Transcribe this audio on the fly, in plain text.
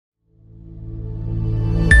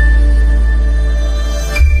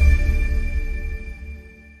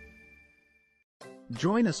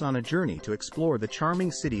Join us on a journey to explore the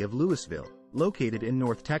charming city of Lewisville, located in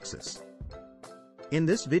North Texas. In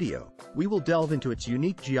this video, we will delve into its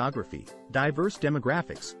unique geography, diverse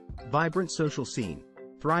demographics, vibrant social scene,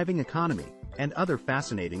 thriving economy, and other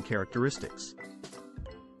fascinating characteristics.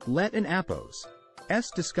 Let an Appos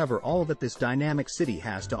discover all that this dynamic city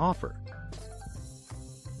has to offer.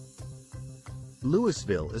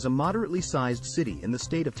 Lewisville is a moderately sized city in the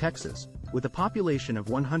state of Texas, with a population of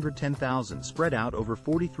 110,000 spread out over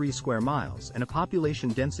 43 square miles and a population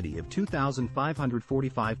density of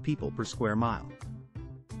 2,545 people per square mile.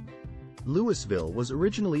 Lewisville was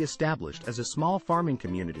originally established as a small farming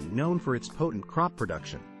community known for its potent crop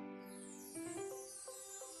production.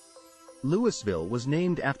 Lewisville was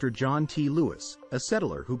named after John T. Lewis, a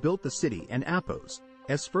settler who built the city and Appos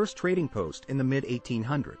as first trading post in the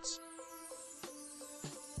mid-1800s.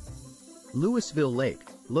 Lewisville Lake,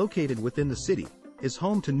 located within the city, is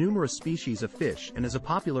home to numerous species of fish and is a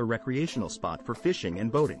popular recreational spot for fishing and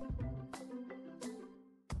boating.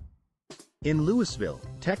 In Lewisville,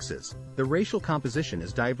 Texas, the racial composition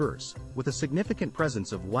is diverse, with a significant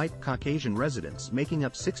presence of white Caucasian residents making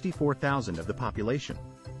up 64,000 of the population.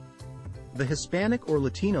 The Hispanic or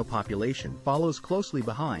Latino population follows closely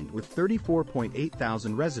behind with 34.8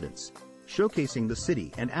 thousand residents, showcasing the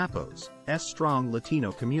city and Appos' strong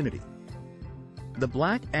Latino community. The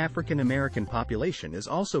Black African American population is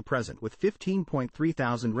also present with 15.3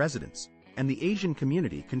 thousand residents, and the Asian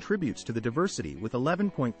community contributes to the diversity with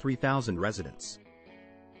 11.3 thousand residents.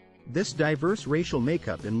 This diverse racial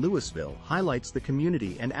makeup in Lewisville highlights the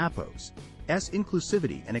community and Appos'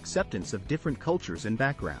 inclusivity and acceptance of different cultures and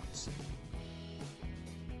backgrounds.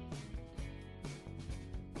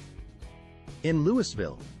 In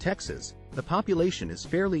Lewisville, Texas, the population is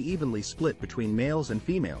fairly evenly split between males and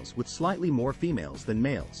females, with slightly more females than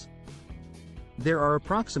males. There are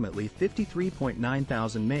approximately 53.9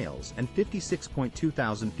 thousand males and 56.2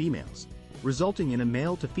 thousand females, resulting in a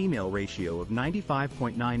male-to-female ratio of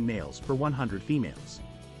 95.9 males per 100 females.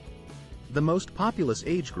 The most populous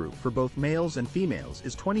age group for both males and females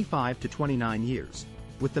is 25 to 29 years,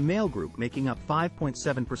 with the male group making up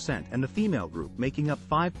 5.7% and the female group making up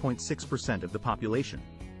 5.6% of the population.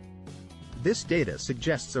 This data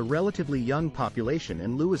suggests a relatively young population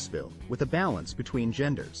in Lewisville, with a balance between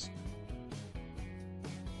genders.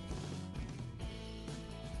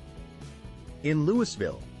 In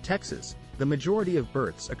Lewisville, Texas, the majority of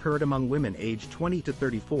births occurred among women aged 20 to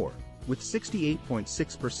 34, with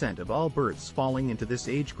 68.6% of all births falling into this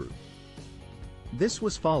age group. This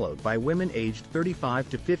was followed by women aged 35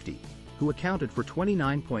 to 50, who accounted for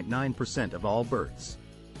 29.9% of all births.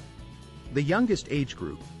 The youngest age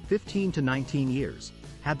group, 15 to 19 years,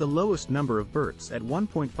 had the lowest number of births at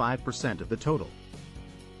 1.5% of the total.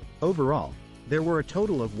 Overall, there were a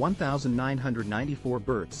total of 1,994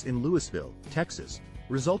 births in Lewisville, Texas,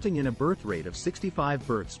 resulting in a birth rate of 65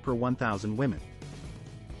 births per 1,000 women.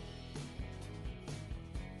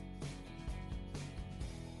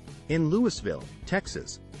 In Lewisville,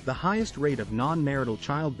 Texas, the highest rate of non-marital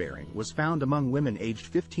childbearing was found among women aged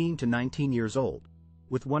 15 to 19 years old,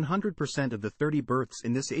 with 100% of the 30 births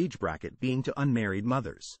in this age bracket being to unmarried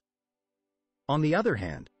mothers. On the other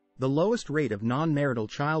hand, the lowest rate of non-marital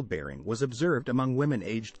childbearing was observed among women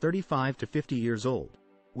aged 35 to 50 years old,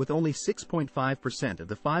 with only 6.5% of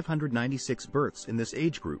the 596 births in this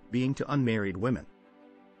age group being to unmarried women.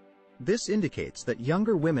 This indicates that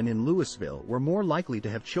younger women in Lewisville were more likely to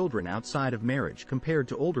have children outside of marriage compared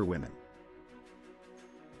to older women.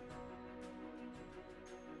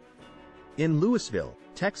 In Lewisville,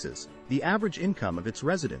 Texas, the average income of its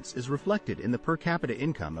residents is reflected in the per capita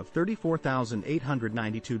income of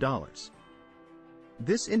 $34,892.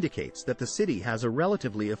 This indicates that the city has a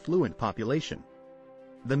relatively affluent population.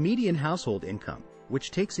 The median household income, which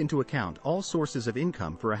takes into account all sources of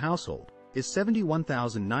income for a household, is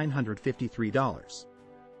 $71,953.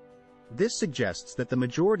 This suggests that the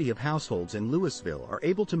majority of households in Lewisville are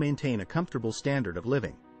able to maintain a comfortable standard of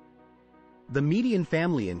living. The median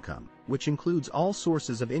family income, which includes all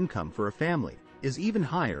sources of income for a family, is even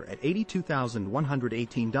higher at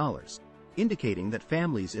 $82,118, indicating that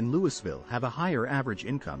families in Lewisville have a higher average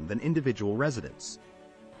income than individual residents.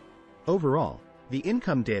 Overall, the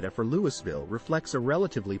income data for Lewisville reflects a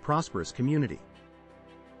relatively prosperous community.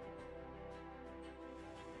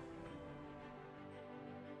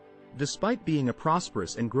 Despite being a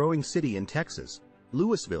prosperous and growing city in Texas,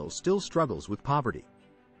 Lewisville still struggles with poverty.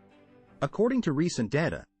 According to recent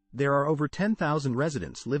data, there are over 10,000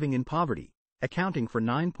 residents living in poverty, accounting for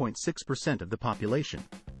 9.6% of the population.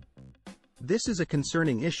 This is a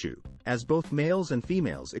concerning issue, as both males and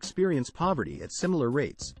females experience poverty at similar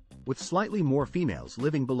rates, with slightly more females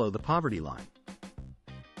living below the poverty line.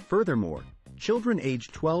 Furthermore, children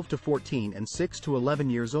aged 12 to 14 and 6 to 11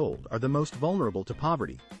 years old are the most vulnerable to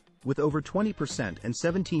poverty, with over 20% and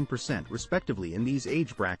 17% respectively in these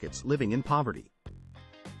age brackets living in poverty.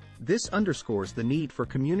 This underscores the need for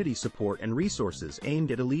community support and resources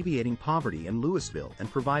aimed at alleviating poverty in Lewisville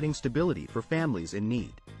and providing stability for families in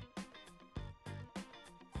need.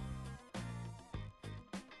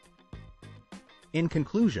 In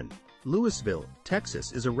conclusion, Lewisville,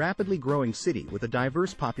 Texas is a rapidly growing city with a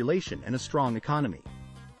diverse population and a strong economy.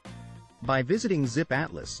 By visiting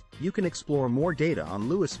ZipAtlas, you can explore more data on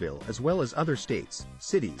Lewisville as well as other states,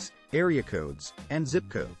 cities, area codes, and zip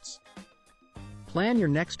codes. Plan your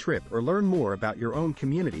next trip or learn more about your own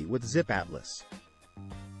community with ZipAtlas.